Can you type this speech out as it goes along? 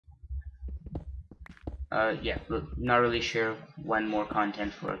Yeah, but not really sure when more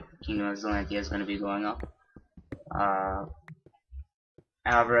content for Kingdom of Zealanthia is going to be going up. Uh,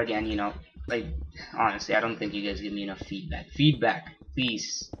 However, again, like, honestly, I don't think you guys give me enough feedback. Feedback,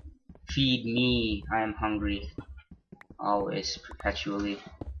 please. Feed me. I am hungry. Always, perpetually.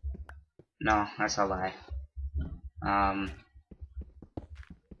 No, that's a lie.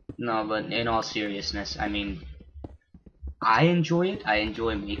 No, but in all seriousness, I mean, I enjoy it. I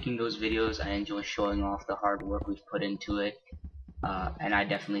enjoy making those videos. I enjoy showing off the hard work we've put into it. And I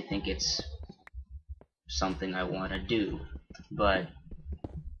definitely think it's something I want to do. But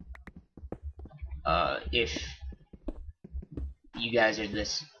if you guys are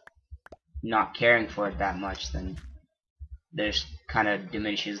just not caring for it that much, then there's kind of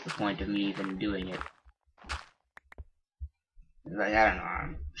diminishes the point of me even doing it. Like, I don't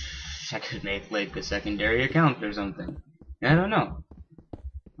know, I could make like a secondary account or something. I don't know.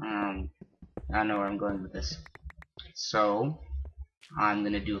 I don't know where I'm going with this. So I'm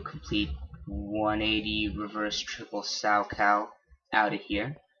gonna do a complete 180 reverse triple sow cow out of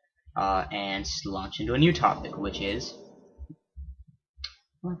here, and launch into a new topic, which is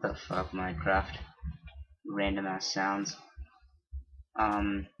what the fuck, Minecraft? Random ass sounds.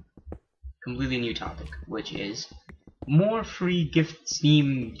 Completely new topic, which is more free gifts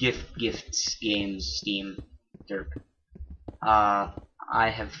games Steam derp. I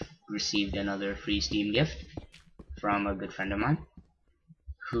have received another free Steam gift from a good friend of mine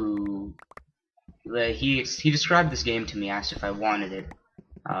who he described this game to me, asked if I wanted it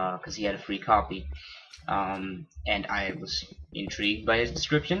because he had a free copy, and I was intrigued by his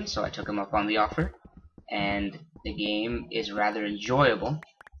description, so I took him up on the offer, and the game is rather enjoyable.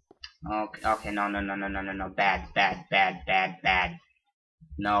 Okay, no, bad.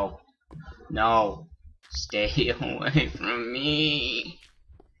 No, stay away from me.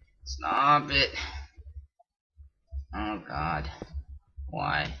 Stop it. Oh God,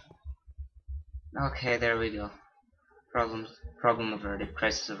 why? Okay, there we go. Problem averted.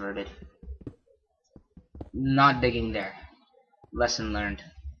 Crisis averted. Not digging there. Lesson learned.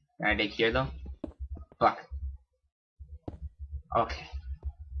 Can I dig here though? Fuck. Okay.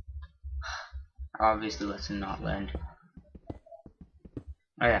 Obviously, lesson not learned.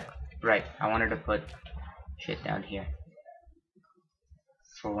 Oh yeah, right. I wanted to put shit down here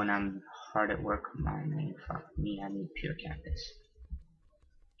for when I'm hard at work mining. Fuck me, I need pure cactus.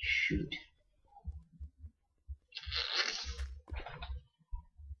 Shoot.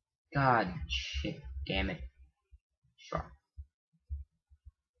 God, shit, damn it. Fuck.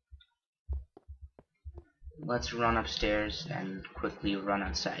 Let's run upstairs and quickly run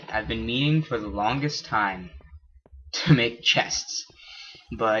outside. I've been meaning for the longest time to make chests,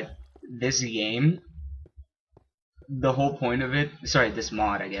 but this game, the whole point of it, sorry, this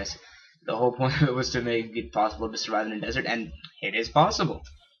mod, I guess, the whole point of it was to make it possible to survive in a desert, and it is possible.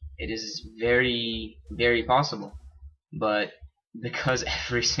 It is very, very possible. But because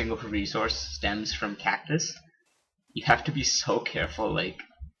every single resource stems from cactus, you have to be so careful, like,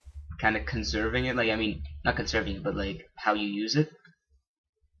 kind of conserving it. Like, I mean, not conserving it, but like how you use it.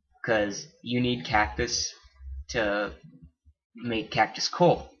 Because you need cactus to make cactus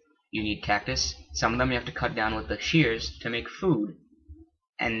coal. You need cactus. Some of them you have to cut down with the shears to make food.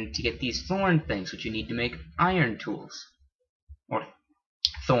 And to get these thorn things, which you need to make iron tools. Or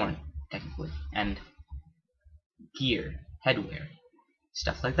thorn, technically. And gear, headwear,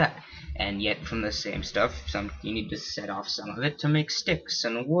 stuff like that. And yet from the same stuff, you need to set off some of it to make sticks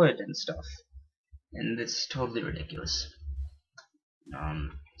and wood and stuff. And it's totally ridiculous.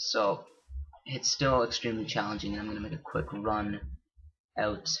 So it's still extremely challenging, and I'm gonna make a quick run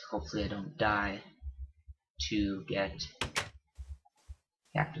out. Hopefully I don't die to get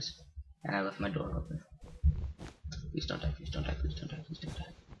cactus. And I left my door open. Please don't die, please don't die, please don't die, please don't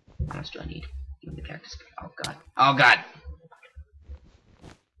die. How much do I need? Give me the cactus. Oh God. Oh God!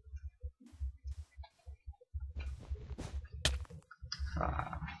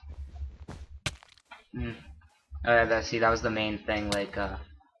 See, that was the main thing, like, idiot.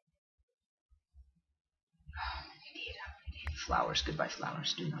 Flowers, goodbye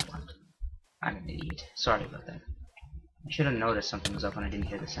flowers, do not want. I'm an idiot. Sorry about that. I should have noticed something was up when I didn't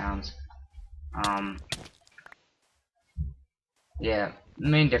hear the sounds. Yeah, the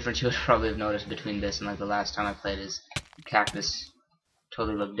main difference you would probably have noticed between this and like the last time I played is cactus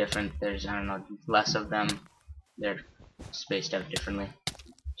totally look different. There's, I don't know, less of them. They're spaced out differently.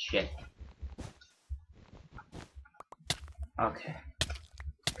 Shit. Okay.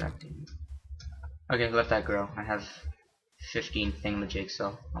 Okay, let that grow. I have 15 thingamajigs,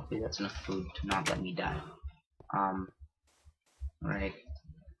 so hopefully that's enough food to not let me die. Right.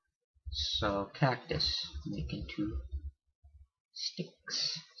 So cactus make into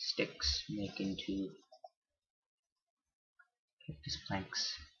sticks. Sticks make into cactus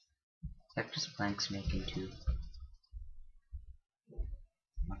planks. Cactus planks make into.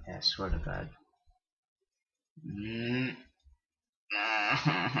 Okay, I swear to God.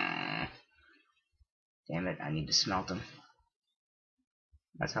 Damn it, I need to smelt them.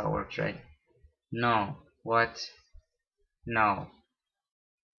 That's how it works, right? No. What? No.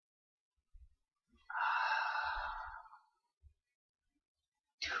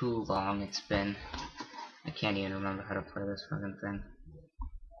 Too long it's been. I can't even remember how to play this fucking thing.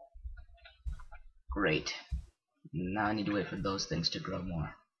 Great. Now I need to wait for those things to grow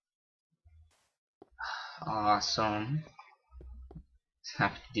more. Awesome.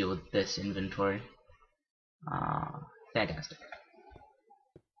 Have to deal with this inventory. Fantastic.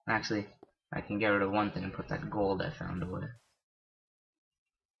 Actually, I can get rid of one thing and put that gold I found away.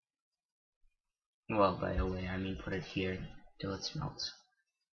 Well, by away I mean put it here till it smelts.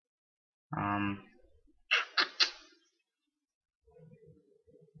 I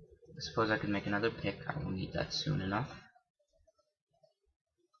suppose I could make another pick. I will need that soon enough.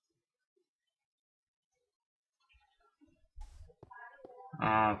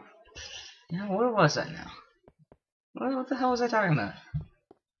 Yeah, where was I now? What the hell was I talking about?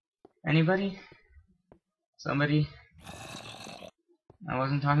 Anybody? Somebody? I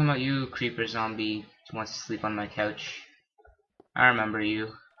wasn't talking about you, creeper zombie who wants to sleep on my couch. I remember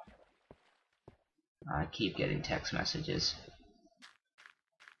you. I keep getting text messages.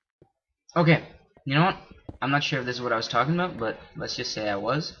 Okay, you know what? I'm not sure if this is what I was talking about, but let's just say I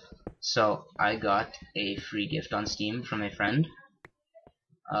was. So, I got a free gift on Steam from a friend.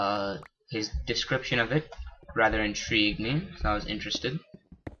 His description of it rather intrigued me, so I was interested.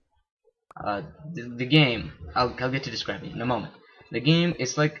 The game, I'll get to describe it in a moment. The game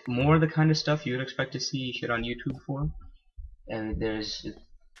is like more the kind of stuff you would expect to see shit on YouTube for, and it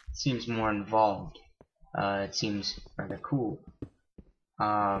seems more involved. It seems rather cool.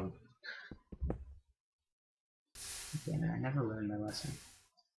 Damn it, I never learned my lesson.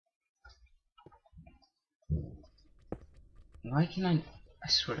 Why can I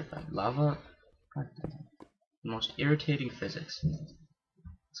swear to God, lava? God damn it. The most irritating physics.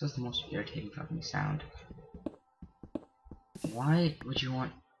 This is the most irritating fucking sound. Why would you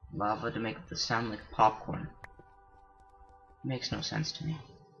want lava to make the sound like popcorn? It makes no sense to me.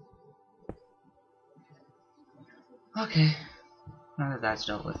 Okay, now that that's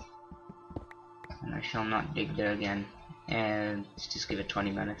dealt with, and I shall not dig there again. And just give it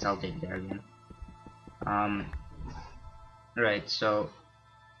 20 minutes, I'll dig there again. Right, so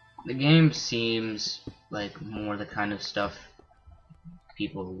the game seems like more the kind of stuff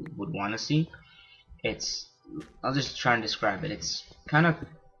people would want to see. I'll just try and describe it. It's kind of,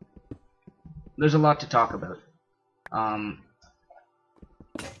 there's a lot to talk about.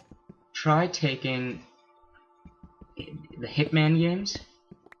 Try taking the Hitman games,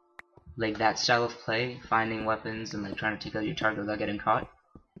 like that style of play, finding weapons and like trying to take out your target without getting caught.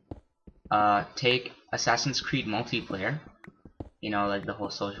 Take Assassin's Creed multiplayer, you know, like the whole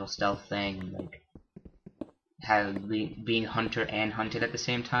social stealth thing, like being hunter and hunted at the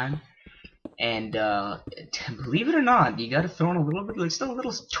same time. And believe it or not, you gotta throw in a little bit, like still a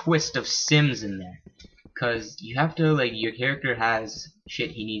little twist of Sims in there, cause you have to, like, your character has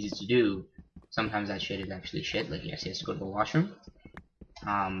shit he needs to do. Sometimes that shit is actually shit, like yes, he has to go to the washroom.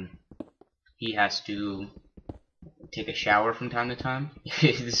 He has to take a shower from time to time.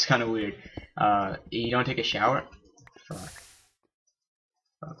 This is kind of weird. You don't take a shower. Fuck.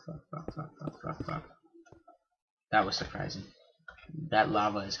 Fuck. That was surprising. That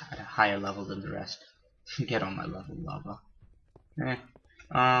lava is at a higher level than the rest. Get on my level, lava.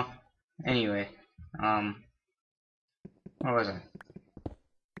 Anyway, where was I?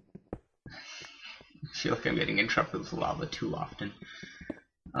 I feel like I'm getting interrupted with lava too often.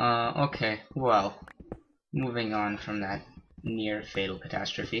 Okay, well, moving on from that near fatal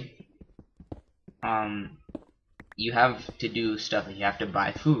catastrophe. You have to do stuff. You have to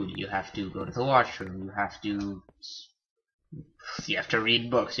buy food. You have to go to the washroom. You have to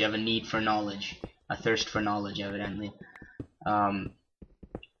read books. You have a need for knowledge, a thirst for knowledge, evidently. And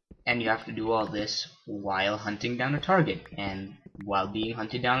you have to do all this while hunting down a target and while being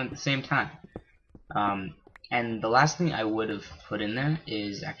hunted down at the same time. And the last thing I would have put in there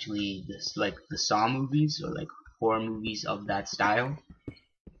is actually this, like the Saw movies or like horror movies of that style,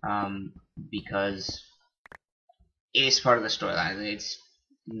 because it's part of the storyline. It's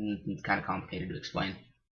kind of complicated to explain.